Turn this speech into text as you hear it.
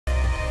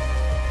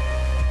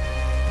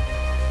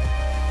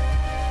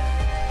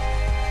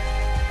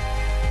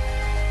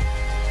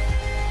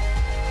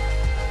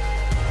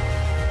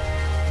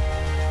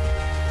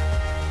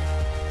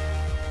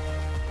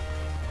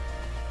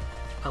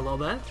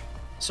Hello there,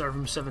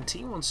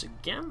 Servum17 once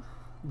again.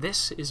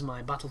 This is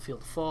my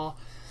Battlefield 4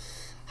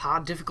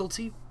 hard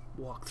difficulty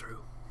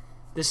walkthrough.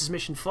 This is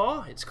mission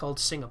 4, it's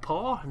called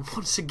Singapore, and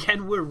once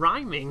again we're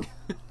rhyming.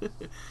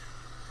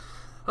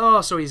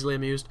 Oh, so easily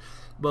amused.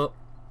 But,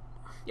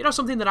 you know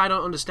something that I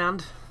don't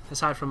understand,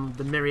 aside from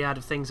the myriad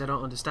of things I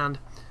don't understand,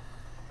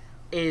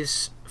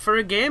 is for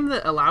a game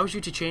that allows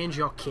you to change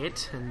your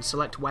kit and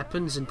select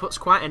weapons and puts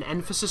quite an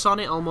emphasis on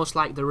it, almost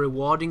like they're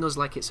rewarding us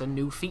like it's a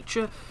new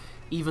feature,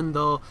 even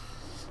though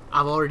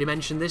I've already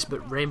mentioned this,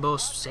 but Rainbow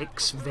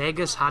Six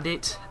Vegas had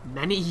it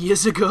many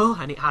years ago,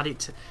 and it had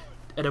it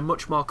at a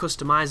much more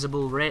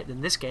customizable rate than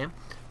this game,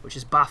 which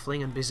is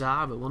baffling and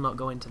bizarre, but we'll not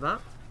go into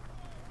that.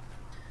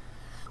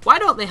 Why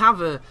don't they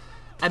have a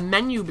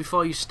menu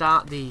before you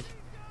start the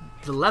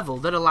level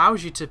that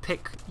allows you to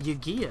pick your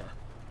gear?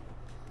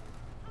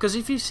 Because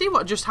if you see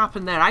what just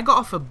happened there, I got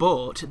off a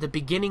boat at the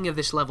beginning of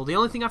this level. The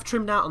only thing I've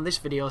trimmed out on this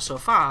video so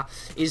far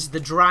is the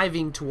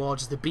driving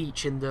towards the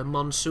beach in the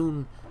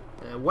monsoon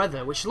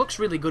weather, which looks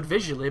really good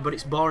visually, but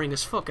it's boring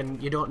as fuck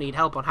and you don't need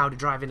help on how to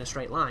drive in a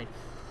straight line.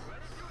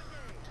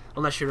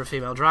 Unless you're a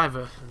female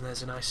driver, and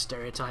there's a nice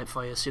stereotype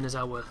for you, as soon as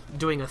I were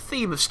doing a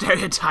theme of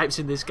stereotypes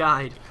in this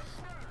guide.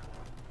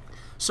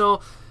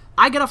 So,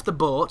 I get off the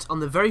boat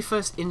on the very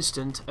first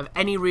instant of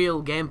any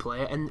real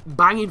gameplay, and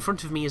bang in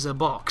front of me is a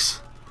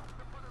box.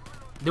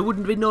 There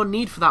wouldn't be no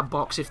need for that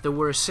box if there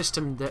were a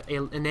system that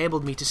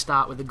enabled me to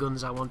start with the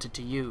guns I wanted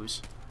to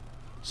use.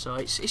 So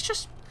it's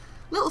just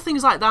little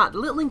things like that,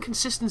 little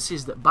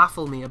inconsistencies that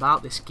baffle me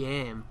about this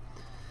game.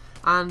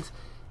 And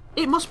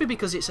it must be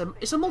because it's a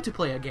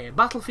multiplayer game.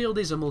 Battlefield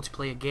is a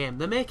multiplayer game.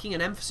 They're making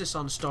an emphasis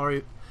on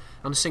story,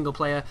 on single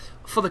player.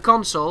 For the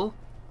console,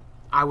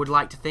 I would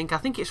like to think. I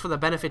think it's for the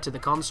benefit of the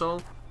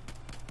console.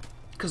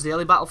 Because the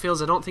early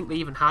Battlefields, I don't think they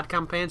even had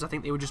campaigns. I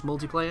think they were just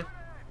multiplayer.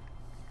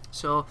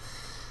 So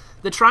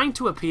they're trying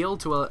to appeal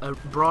to a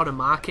broader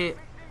market.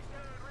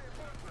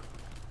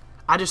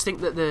 I just think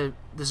that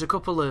there's a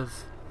couple of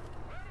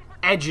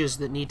edges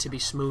that need to be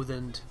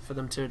smoothened for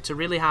them to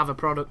really have a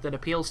product that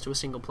appeals to a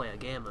single-player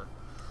gamer.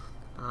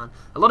 And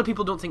a lot of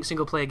people don't think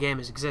single-player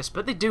gamers exist,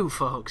 but they do,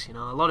 folks. You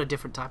know, a lot of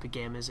different type of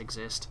gamers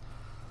exist.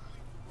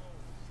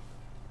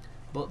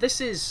 But this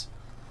is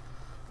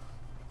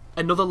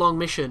another long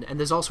mission, and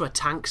there's also a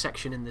tank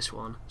section in this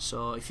one.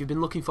 So if you've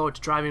been looking forward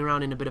to driving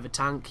around in a bit of a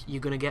tank,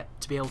 you're going to get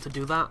to be able to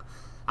do that.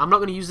 I'm not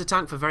going to use the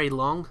tank for very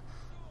long,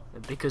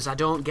 because I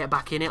don't get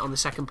back in it on the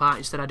second part.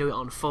 Instead I do it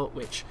on foot,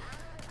 which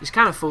is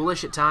kind of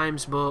foolish at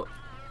times, but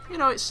you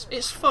know,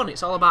 it's fun.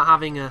 It's all about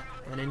having an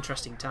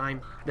interesting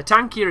time. The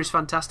tank here is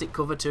fantastic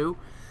cover too.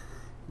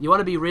 You want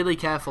to be really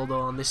careful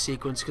though on this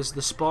sequence, because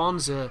the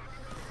spawns are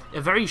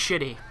very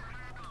shitty.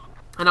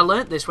 And I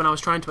learnt this when I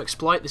was trying to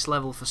exploit this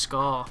level for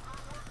score.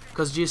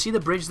 Because do you see the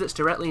bridge that's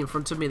directly in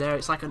front of me there?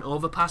 It's like an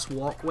overpass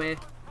walkway.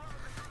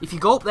 If you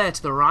go up there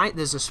to the right,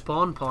 there's a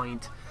spawn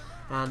point.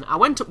 And I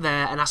went up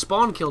there and I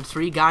spawn killed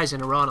 3 guys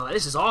in a row. And I'm like,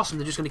 this is awesome.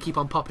 They're just going to keep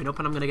on popping up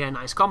and I'm going to get a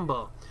nice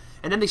combo.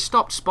 And then they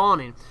stopped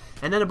spawning.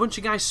 And then a bunch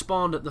of guys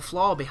spawned at the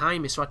floor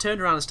behind me. So I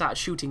turned around and started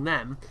shooting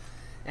them.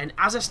 And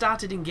as I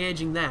started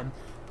engaging them,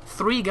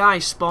 3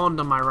 guys spawned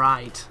on my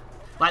right.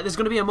 Like, there's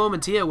going to be a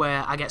moment here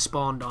where I get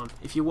spawned on.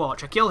 If you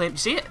watch, I kill him. You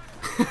see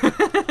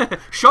it?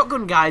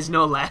 Shotgun guys,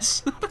 no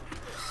less.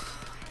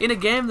 In a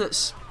game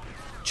that's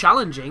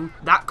challenging,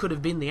 that could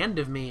have been the end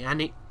of me.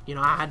 And it, you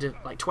know, I had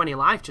like 20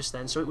 life just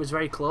then, so it was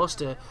very close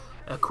to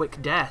a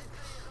quick death.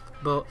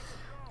 But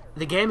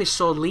the game is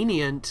so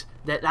lenient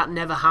that that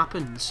never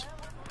happens.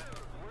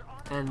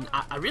 And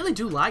I really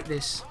do like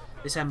this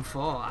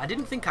M4. I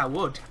didn't think I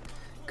would,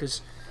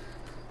 because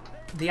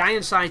the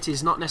iron sight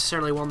is not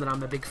necessarily one that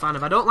I'm a big fan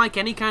of. I don't like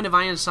any kind of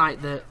iron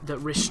sight that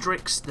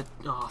restricts the...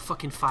 Oh,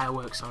 fucking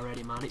fireworks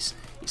already, man. It's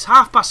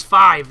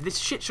 5:30. This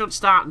shit shouldn't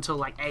start until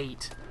like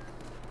 8.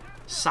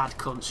 Sad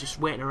cunts just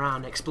waiting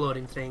around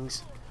exploding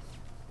things.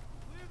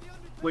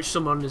 Which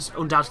someone is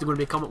undoubtedly going to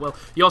be a comment, well,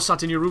 you're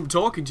sat in your room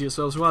talking to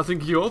yourself, so I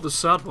think you're the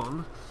sad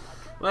one.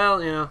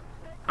 Well, you know,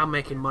 I'm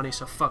making money,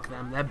 so fuck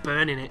them. They're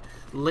burning it,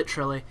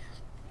 literally.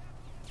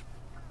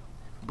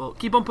 But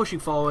keep on pushing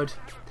forward.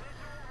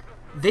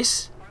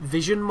 This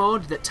vision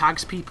mode that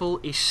tags people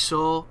is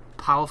so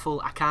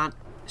powerful. I can't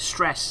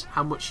stress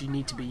how much you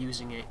need to be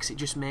using it, because it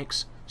just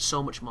makes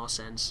so much more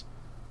sense.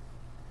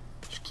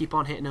 Just keep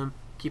on hitting them,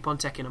 keep on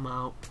taking them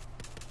out.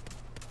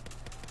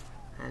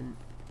 And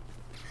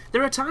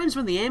there are times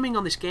when the aiming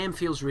on this game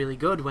feels really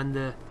good, when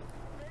the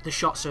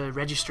shots are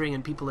registering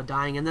and people are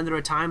dying, and then there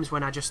are times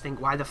when I just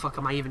think, why the fuck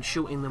am I even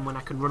shooting them when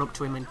I can run up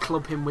to him and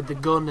club him with the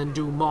gun and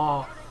do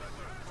more?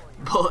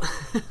 But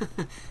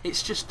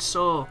it's just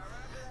so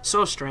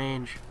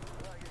strange.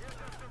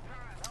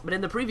 But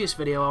in the previous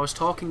video I was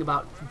talking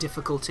about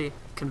difficulty,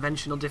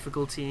 conventional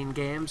difficulty in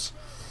games,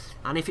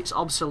 and if it's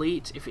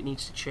obsolete, if it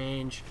needs to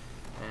change.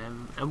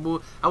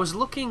 I was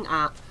looking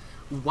at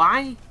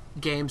why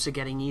games are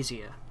getting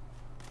easier,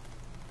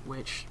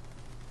 which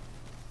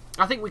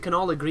I think we can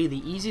all agree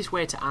the easiest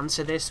way to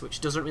answer this, which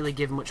doesn't really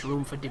give much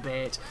room for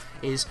debate,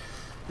 is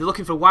they're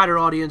looking for a wider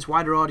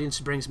audience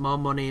brings more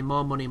money,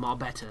 more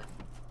better.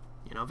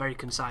 You know, a very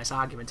concise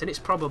argument, and it's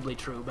probably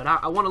true, but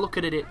I want to look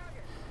at it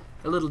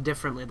a little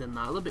differently than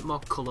that, a little bit more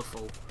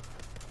colourful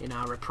in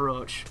our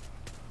approach.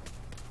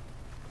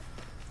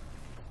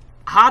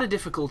 Harder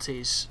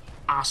difficulties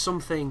are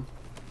something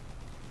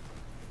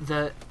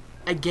that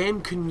a game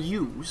can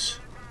use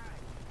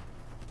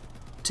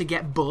to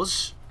get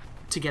buzz,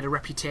 to get a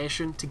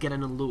reputation, to get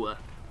an allure.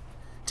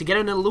 To get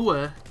an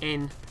allure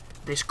in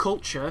this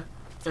culture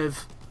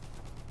of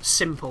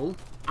simple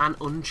and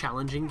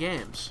unchallenging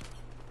games.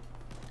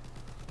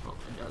 Well,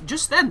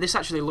 just then, this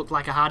actually looked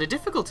like a harder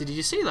difficulty. Did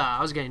you see that?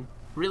 I was getting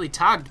really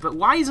tagged, but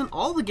why isn't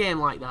all the game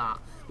like that?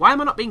 Why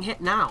am I not being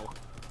hit now?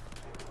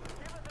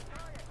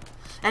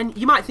 And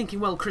you might be thinking,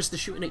 well, Chris, they're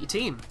shooting at your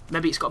team.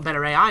 Maybe it's got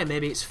better AI,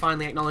 maybe it's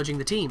finally acknowledging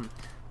the team.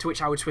 To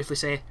which I would swiftly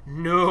say,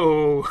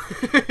 no,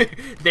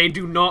 they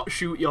do not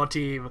shoot your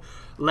team.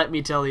 Let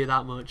me tell you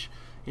that much.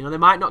 You know, they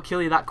might not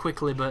kill you that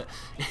quickly, but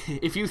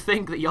if you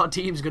think that your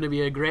team's going to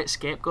be a great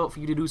scapegoat for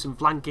you to do some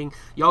flanking,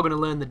 you're going to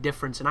learn the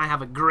difference. And I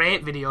have a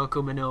great video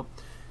coming up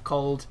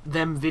called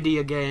Them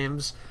Video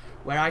Games,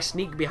 where I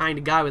sneak behind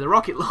a guy with a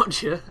rocket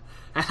launcher,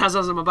 and as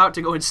I'm about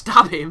to go and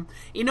stab him,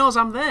 he knows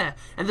I'm there,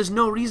 and there's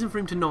no reason for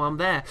him to know I'm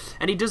there.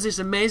 And he does this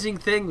amazing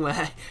thing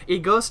where he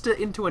goes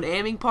into an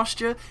aiming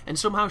posture and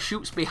somehow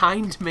shoots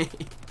behind me,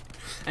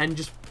 and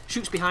just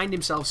shoots behind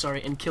himself,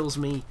 sorry, and kills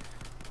me.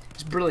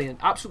 It's brilliant,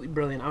 absolutely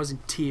brilliant. I was in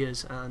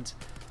tears, and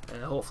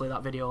hopefully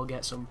that video will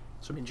get some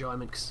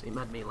enjoyment, because it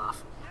made me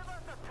laugh.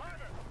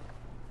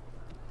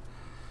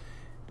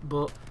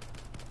 But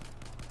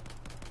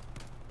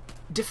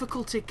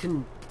difficulty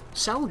can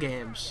sell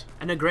games,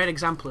 and a great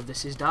example of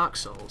this is Dark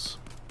Souls.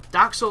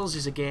 Dark Souls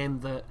is a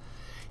game that,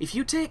 if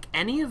you take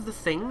any of the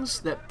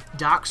things that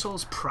Dark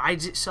Souls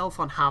prides itself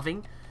on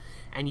having,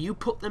 and you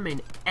put them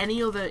in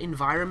any other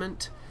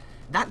environment,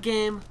 that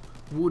game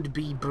would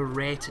be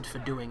berated for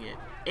doing it.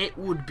 It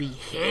would be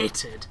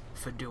hated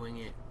for doing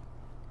it.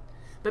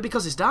 But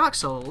because it's Dark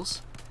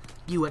Souls,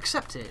 you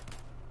accept it.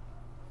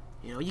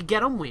 You know, you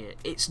get on with it.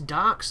 It's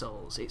Dark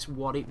Souls. It's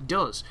what it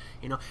does.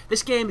 You know,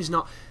 this game is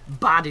not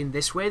bad in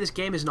this way. This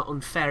game is not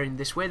unfair in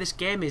this way. This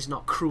game is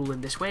not cruel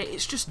in this way.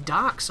 It's just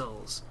Dark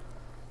Souls.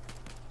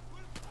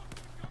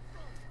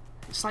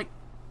 It's like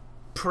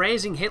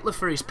praising Hitler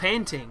for his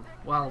painting,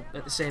 while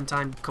at the same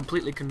time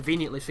completely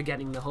conveniently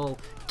forgetting the whole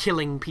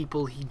killing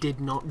people he did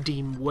not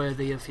deem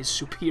worthy of his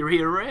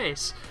superior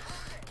race.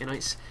 You know,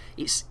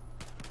 it's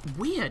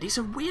weird. It's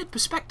a weird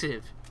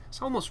perspective.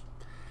 It's almost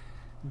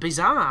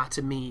bizarre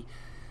to me,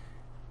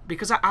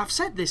 because I've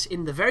said this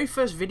in the very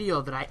first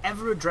video that I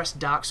ever addressed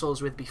Dark Souls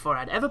with, before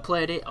I'd ever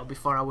played it or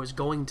before I was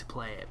going to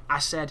play it. I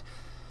said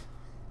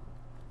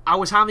I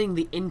was having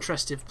the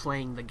interest of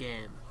playing the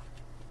game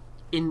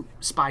in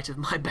spite of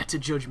my better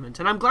judgment,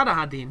 and I'm glad I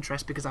had the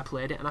interest because I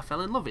played it and I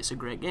fell in love. It's a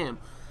great game.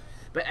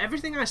 But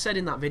everything I said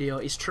in that video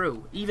is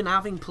true, even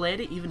having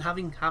played it, even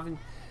having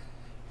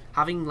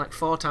like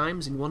 4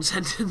 times in one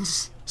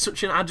sentence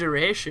such an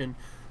adoration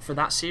for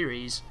that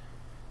series.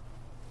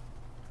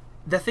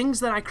 The things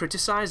that I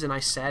criticised and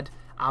I said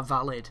are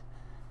valid.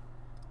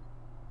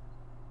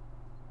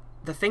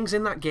 The things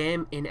in that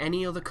game, in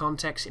any other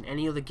context, in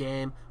any other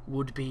game,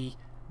 would be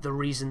the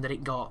reason that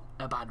it got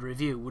a bad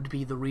review, would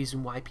be the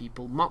reason why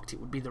people mocked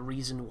it, would be the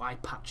reason why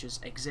patches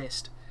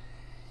exist.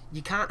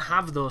 You can't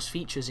have those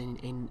features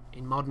in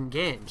modern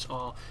games,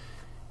 or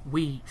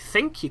we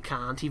think you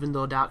can't, even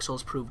though Dark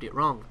Souls proved it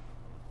wrong.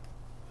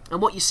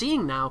 And what you're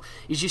seeing now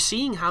is you're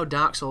seeing how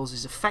Dark Souls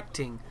is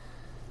affecting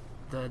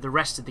the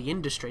rest of the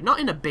industry. Not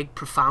in a big,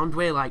 profound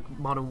way like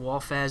Modern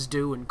Warfare's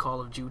do and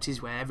Call of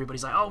Duty's, where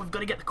everybody's like, oh, we've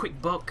got to get the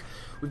quick buck,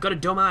 we've got to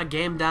dumb our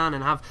game down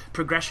and have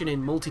progression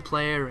in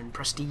multiplayer and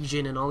prestige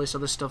and all this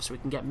other stuff so we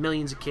can get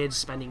millions of kids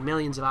spending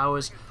millions of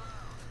hours.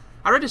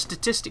 I read a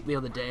statistic the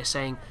other day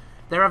saying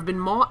there have been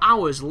more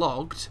hours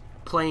logged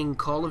playing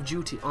Call of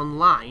Duty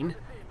online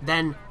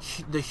than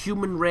the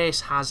human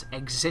race has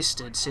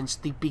existed since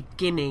the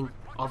beginning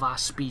of our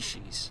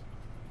species.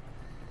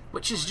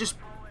 Which is just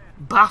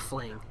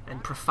baffling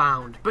and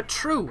profound, but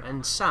true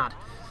and sad.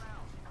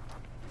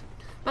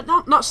 But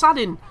not sad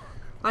in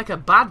like a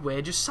bad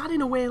way, just sad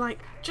in a way like,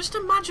 just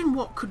imagine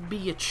what could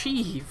be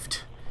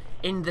achieved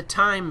in the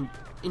time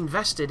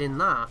invested in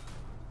that.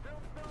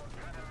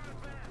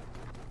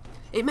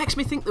 It makes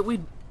me think that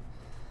we'd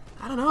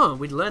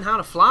learn how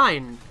to fly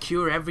and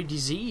cure every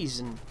disease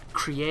and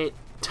create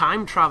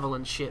time travel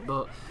and shit,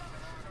 but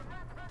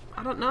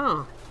I don't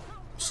know.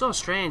 So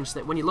strange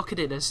that when you look at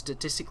it as a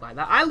statistic like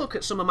that, I look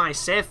at some of my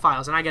save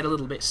files and I get a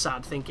little bit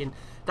sad, thinking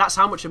that's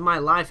how much of my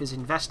life is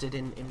invested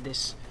in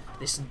this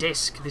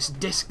disc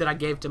that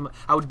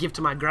I would give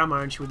to my grandma,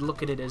 and she would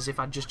look at it as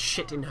if I'd just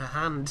shit in her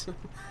hand.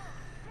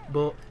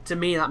 But to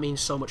me that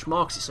means so much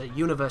more, because it's a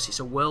universe, it's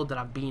a world that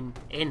I've been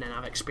in and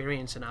I've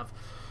experienced and I've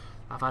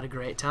had a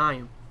great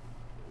time.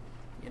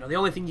 You know, the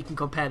only thing you can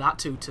compare that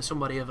to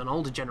somebody of an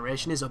older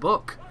generation is a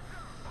book.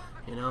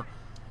 You know,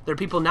 there are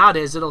people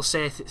nowadays that'll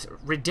say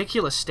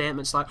ridiculous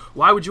statements like,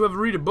 why would you ever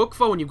read a book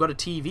for when you've got a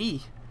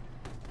TV?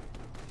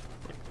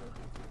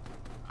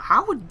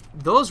 How would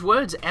those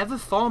words ever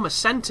form a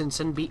sentence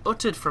and be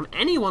uttered from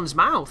anyone's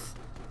mouth?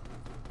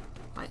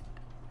 Like,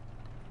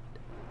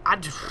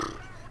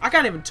 I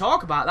can't even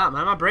talk about that,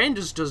 man. My brain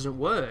just doesn't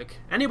work.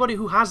 Anybody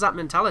who has that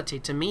mentality,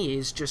 to me,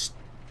 is just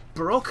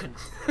broken.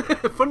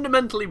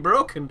 Fundamentally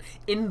broken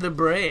in the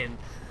brain.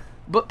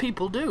 But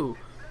people do.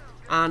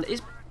 And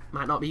it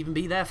might not even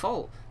be their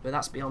fault. But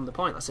that's beyond the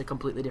point. That's a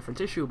completely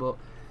different issue. But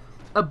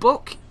a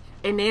book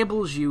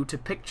enables you to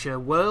picture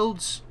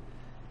worlds,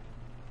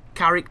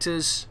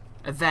 characters,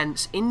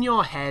 events in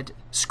your head,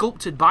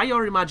 sculpted by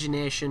your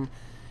imagination,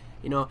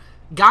 you know,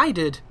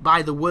 guided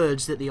by the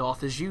words that the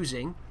author's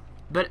using.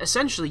 But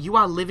essentially, you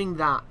are living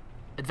that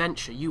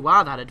adventure. You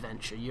are that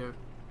adventure.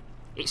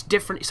 It's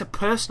different. It's a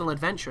personal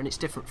adventure, and it's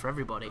different for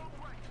everybody.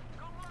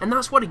 And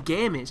that's what a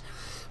game is.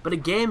 But a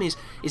game is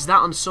that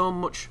on so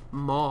much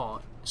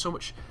more, so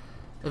much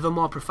of a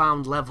more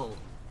profound level.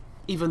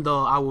 Even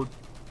though I would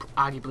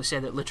arguably say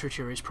that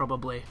literature is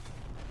probably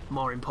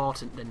more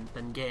important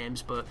than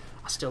games, but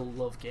I still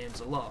love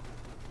games a lot.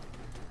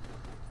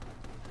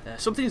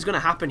 Something's going to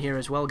happen here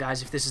as well,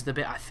 guys. If this is the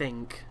bit I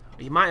think.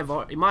 It might have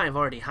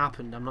already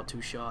happened, I'm not too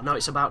sure. No,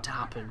 it's about to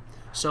happen.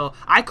 So,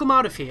 I come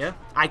out of here,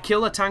 I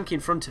kill a tank in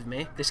front of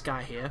me, this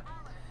guy here.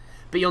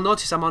 But you'll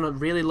notice I'm on a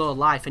really low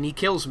life, and he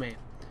kills me.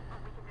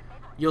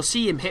 You'll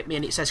see him hit me,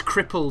 and it says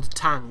crippled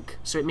tank.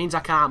 So it means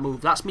I can't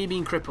move. That's me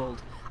being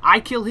crippled. I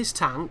kill his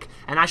tank,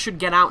 and I should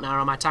get out now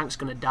or my tank's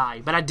going to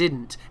die. But I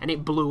didn't, and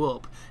it blew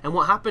up. And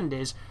what happened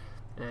is,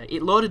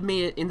 it loaded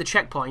me in the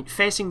checkpoint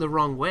facing the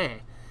wrong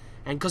way.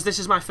 And because this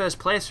is my first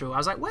playthrough, I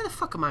was like, where the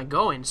fuck am I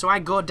going? So I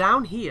go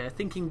down here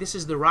thinking this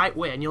is the right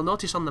way, and you'll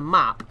notice on the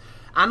map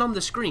and on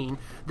the screen,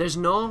 there's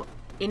no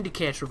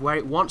indicator of where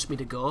it wants me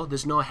to go.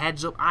 There's no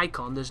heads-up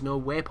icon, there's no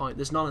waypoint,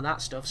 there's none of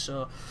that stuff.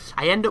 So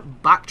I end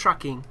up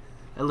backtracking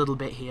a little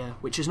bit here,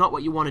 which is not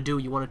what you want to do.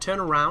 You want to turn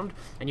around,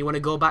 and you want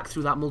to go back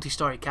through that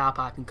multi-story car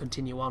park and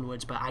continue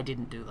onwards, but I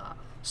didn't do that.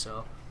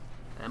 So,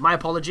 my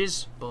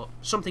apologies, but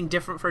something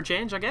different for a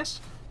change, I guess.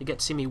 You get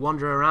to see me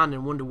wander around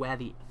and wonder where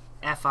the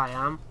F I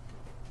am.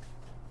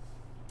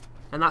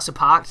 And that's a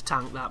parked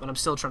tank, that, but I'm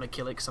still trying to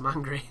kill it because I'm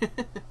angry.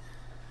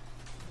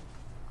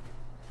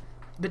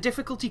 But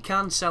difficulty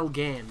can sell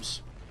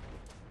games.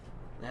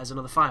 There's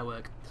another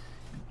firework.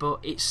 But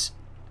it's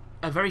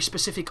a very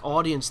specific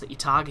audience that you're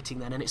targeting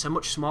then, and it's a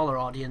much smaller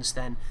audience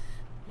than,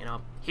 you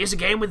know, here's a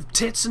game with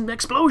tits and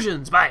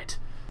explosions, buy it!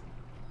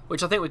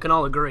 Which I think we can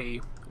all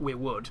agree we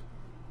would.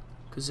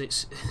 Because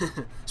it's,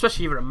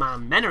 especially if you're a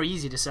man, men are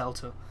easy to sell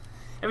to.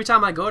 Every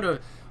time I go to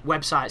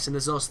websites and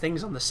there's those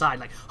things on the side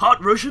like,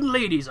 hot Russian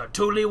ladies are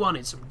totally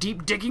wanting some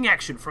deep digging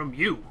action from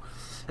you.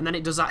 And then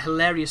it does that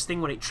hilarious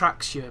thing when it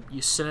tracks your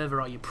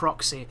server or your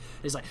proxy.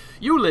 It's like,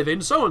 you live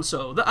in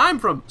so-and-so, that I'm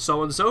from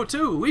so-and-so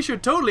too. We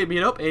should totally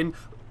meet up in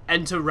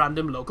enter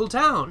random local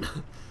town.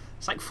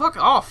 It's like, fuck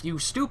off, you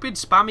stupid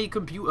spammy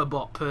computer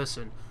bot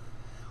person.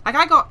 Like,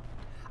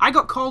 I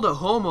got called a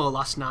homo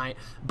last night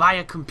by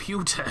a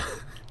computer.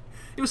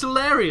 It was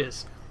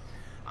hilarious.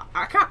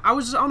 I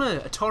was on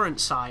a torrent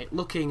site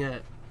looking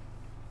at,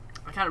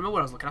 I can't remember what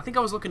I was looking at. I think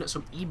I was looking at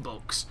some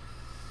ebooks.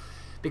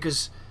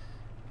 Because,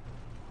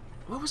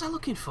 what was I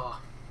looking for?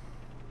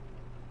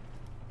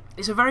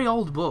 It's a very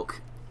old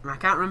book, and I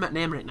can't remember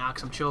naming it now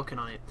because I'm choking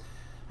on it.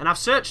 And I've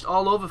searched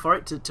all over for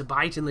it to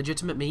buy it in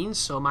legitimate means,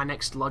 so my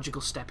next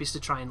logical step is to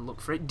try and look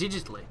for it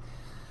digitally.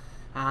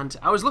 And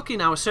I was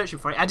searching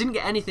for it. I didn't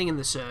get anything in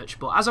the search,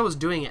 but as I was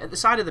doing it, at the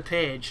side of the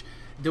page,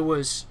 there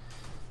was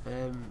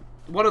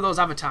one of those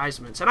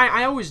advertisements. And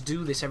I always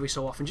do this every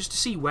so often, just to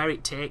see where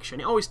it takes you.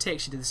 And it always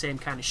takes you to the same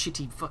kind of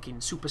shitty,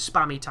 fucking, super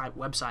spammy type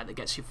website that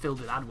gets you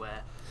filled with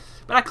adware.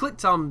 But I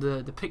clicked on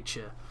the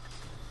picture.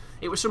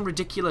 It was some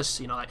ridiculous,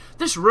 you know, like,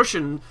 this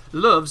Russian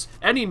loves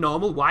any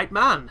normal white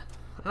man.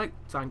 I'm like,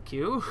 thank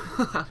you.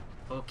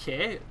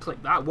 Okay,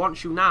 click that,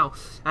 wants you now.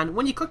 And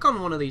when you click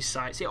on one of these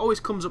sites, it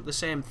always comes up the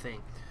same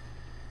thing.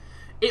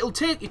 It'll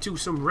take you to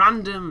some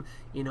random,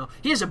 you know,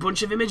 here's a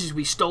bunch of images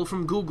we stole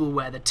from Google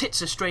where the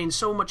tits are strained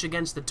so much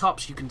against the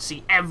tops you can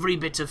see every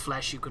bit of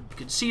flesh you could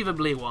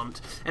conceivably want.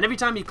 And every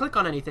time you click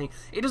on anything,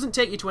 it doesn't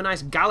take you to a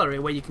nice gallery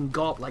where you can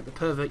gawp like the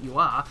pervert you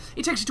are.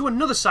 It takes you to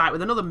another site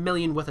with another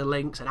million worth of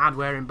links and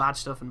adware and bad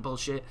stuff and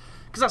bullshit.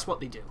 Because that's what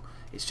they do.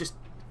 It's just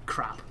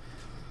crap.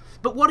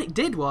 But what it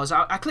did was,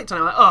 I clicked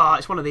on it, like, oh,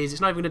 it's one of these, it's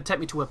not even going to take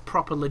me to a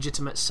proper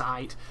legitimate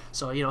site.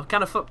 So, you know,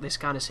 kind of fuck this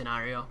kind of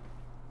scenario.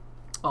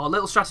 Oh,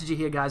 little strategy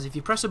here, guys. If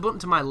you press a button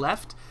to my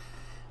left,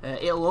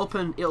 it'll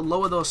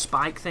lower those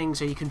spike things,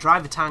 so you can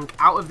drive the tank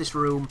out of this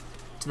room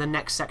to the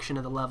next section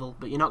of the level.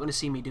 But you're not going to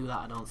see me do that,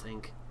 I don't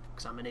think,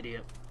 because I'm an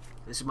idiot.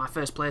 This is my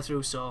first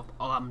playthrough, so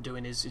all I'm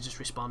doing is just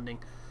responding.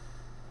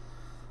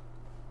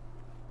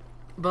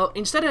 But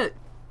instead of,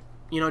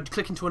 you know,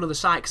 clicking to another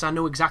site, because I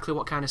know exactly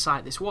what kind of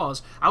site this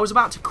was, I was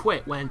about to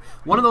quit when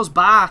one of those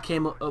bar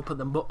came up at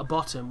the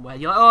bottom where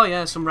you're like, oh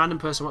yeah, some random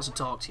person wants to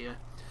talk to you.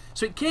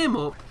 So it came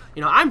up,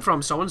 you know, I'm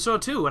from so-and-so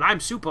too, and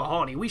I'm super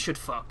horny, we should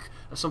fuck,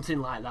 or something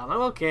like that. I'm like,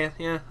 okay,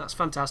 yeah, that's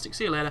fantastic,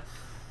 see you later.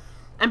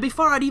 And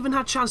before I'd even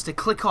had a chance to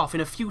click off, in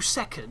a few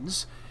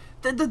seconds,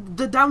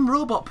 the damn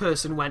robot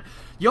person went,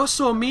 "You're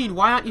so mean,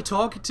 why aren't you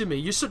talking to me?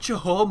 You're such a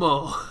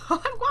homo." I'm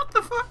like, what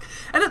the fuck?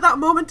 And at that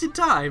moment in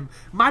time,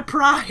 my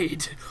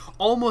pride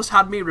almost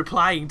had me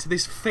replying to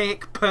this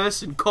fake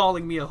person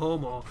calling me a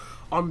homo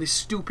on this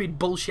stupid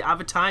bullshit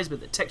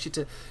advertisement that takes you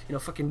to, you know,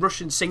 fucking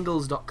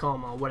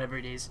RussianSingles.com or whatever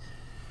it is.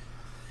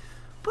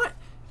 But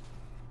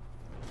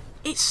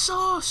it's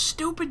so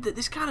stupid that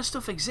this kind of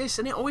stuff exists,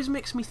 and it always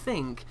makes me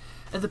think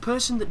of the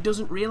person that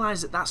doesn't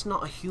realise that that's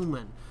not a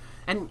human.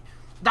 And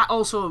that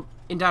also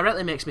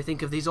indirectly makes me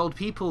think of these old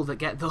people that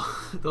get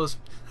those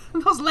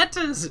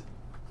letters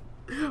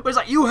where it's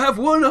like, you have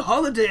won a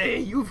holiday,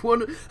 you've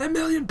won £1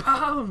 million.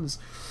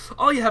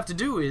 All you have to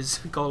do is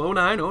call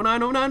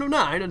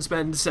 09090909 and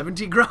spend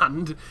 70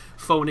 grand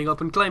phoning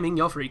up and claiming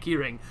your free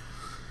keyring.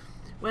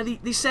 Where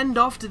they send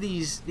off to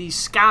these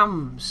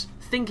scams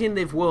thinking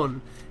they've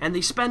won, and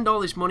they spend all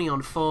this money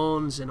on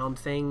phones and on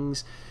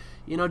things,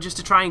 you know, just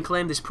to try and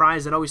claim this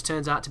prize that always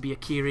turns out to be a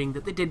keyring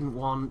that they didn't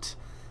want.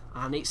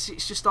 And it's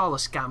just all a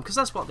scam, because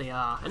that's what they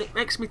are. And it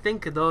makes me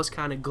think of those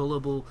kind of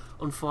gullible,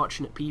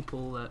 unfortunate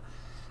people that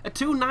are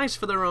too nice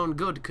for their own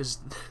good, because,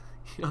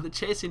 you know, they're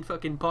chasing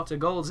fucking pot of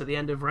golds at the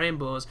end of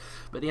rainbows,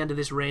 but the end of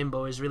this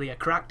rainbow is really a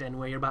crack den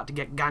where you're about to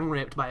get gang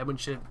raped by a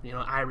bunch of, you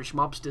know, Irish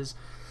mobsters.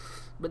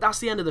 But that's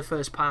the end of the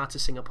first part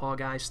of Singapore,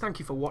 guys. Thank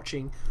you for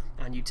watching,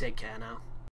 and you take care now.